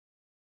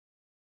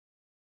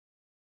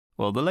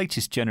Well, the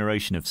latest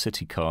generation of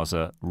city cars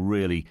are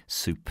really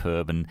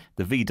superb, and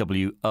the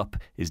VW Up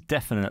is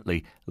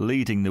definitely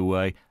leading the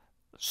way.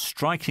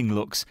 Striking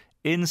looks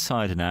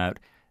inside and out.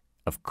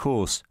 Of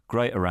course,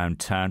 great around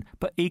town,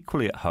 but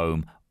equally at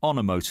home on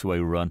a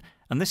motorway run.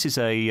 And this is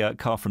a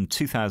car from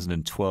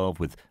 2012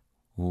 with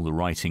all the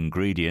right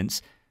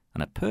ingredients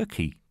and a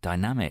perky,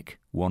 dynamic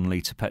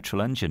 1-litre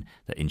petrol engine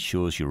that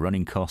ensures your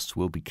running costs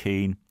will be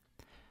keen.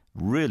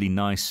 Really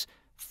nice,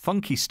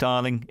 funky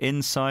styling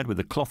inside with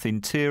a cloth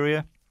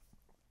interior.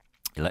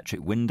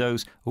 Electric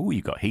windows. Oh,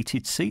 you've got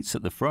heated seats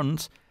at the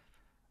front.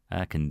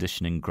 Air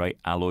conditioning, great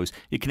alloys.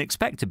 You can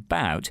expect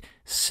about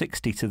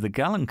 60 to the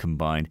gallon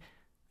combined.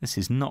 This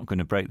is not going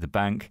to break the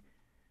bank.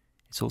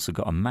 It's also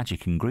got a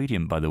magic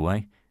ingredient, by the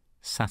way,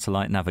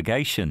 satellite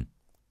navigation.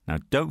 Now,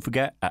 don't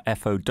forget, at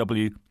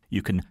FOW,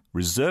 you can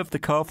reserve the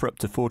car for up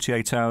to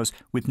 48 hours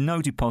with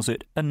no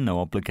deposit and no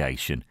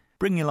obligation.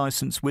 Bring your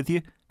licence with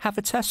you, have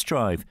a test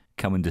drive.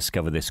 Come and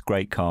discover this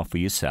great car for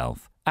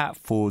yourself at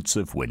Fords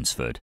of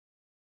Winsford.